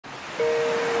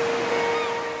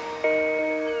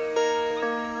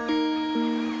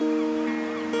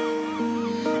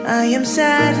I am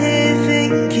sat here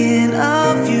thinking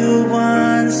of you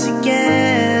once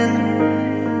again.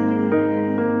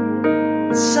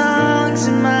 Songs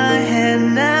in my head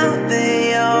now,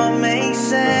 they all make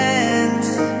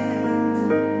sense.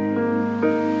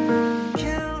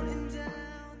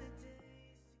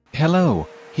 Hello,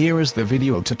 here is the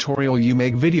video tutorial. You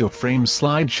make video frame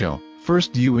slideshow.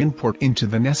 First you import into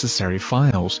the necessary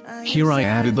files. Here I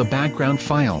added the background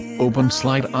file. Open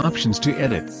slide options to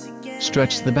edit.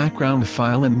 Stretch the background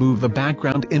file and move the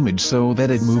background image so that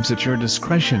it moves at your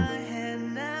discretion.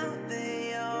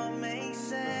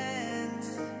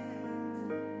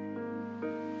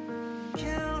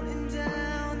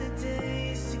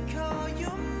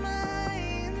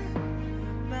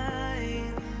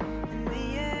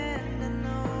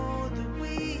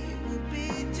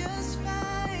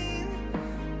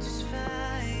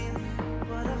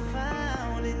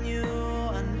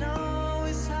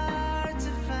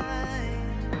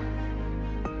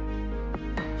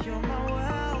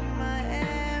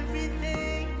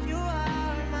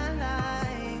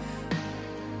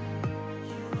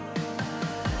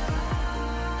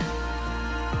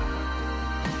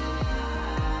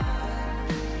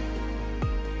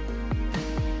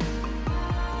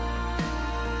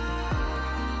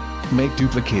 Make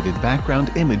duplicated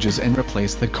background images and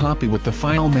replace the copy with the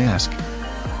file mask.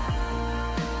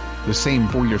 The same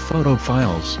for your photo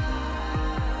files.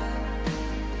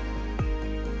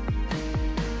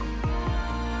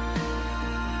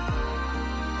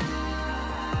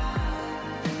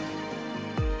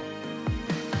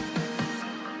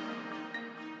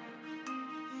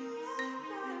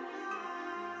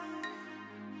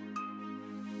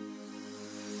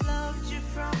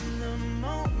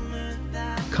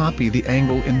 Copy the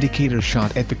angle indicator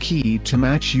shot at the key to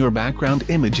match your background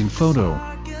image in photo.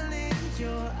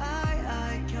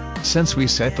 Since we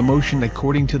set the motion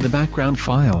according to the background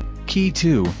file, key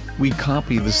 2, we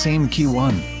copy the same key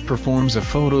 1, performs a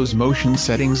photo's motion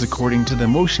settings according to the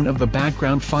motion of the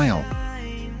background file.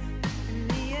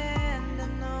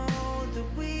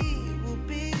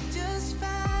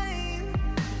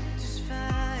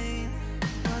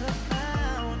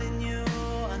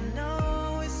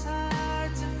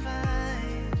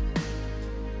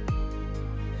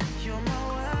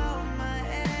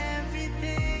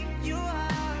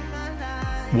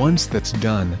 Once that's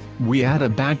done, we add a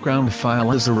background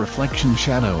file as a reflection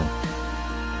shadow,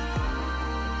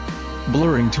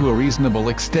 blurring to a reasonable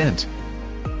extent.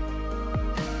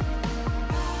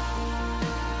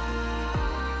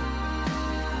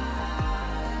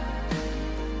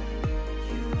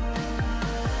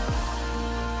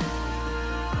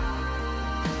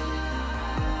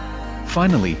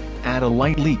 Finally, add a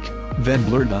light leak, then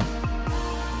blur it up.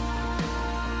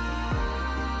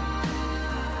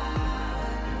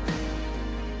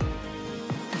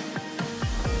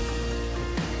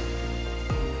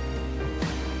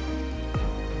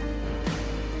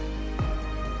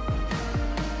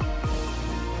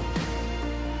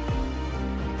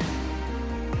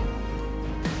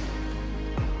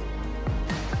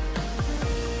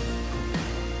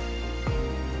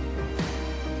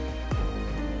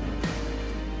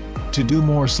 To do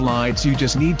more slides, you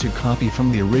just need to copy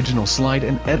from the original slide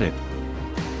and edit.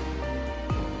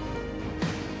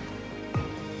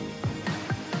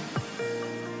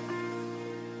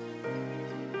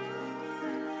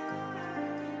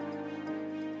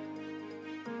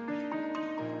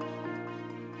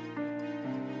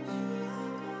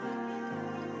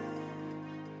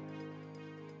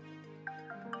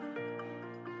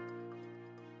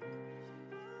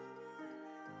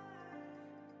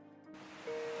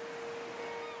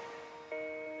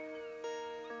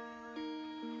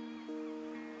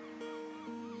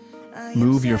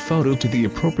 Move your photo to the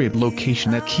appropriate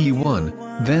location at key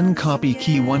 1, then copy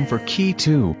key 1 for key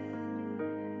 2.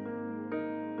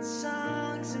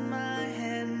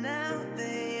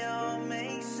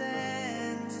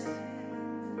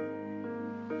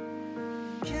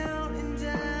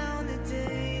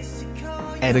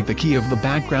 Edit the key of the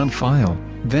background file,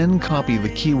 then copy the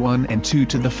key 1 and 2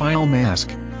 to the file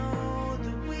mask.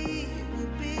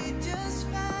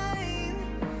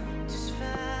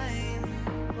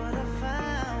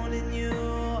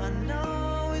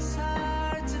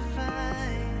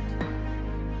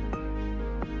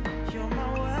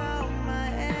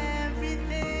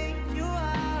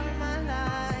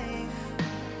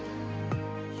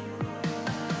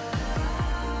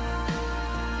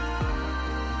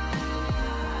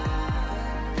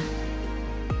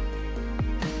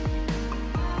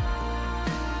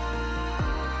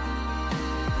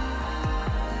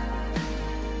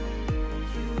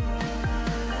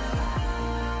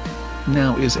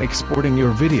 now is exporting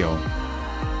your video.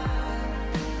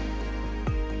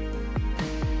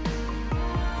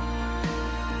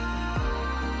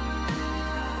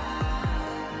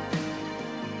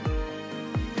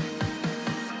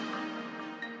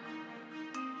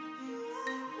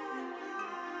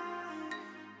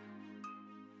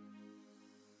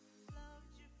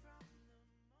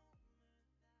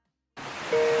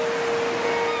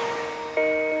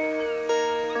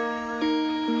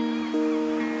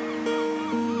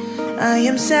 I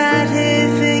am sat here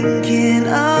thinking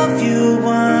of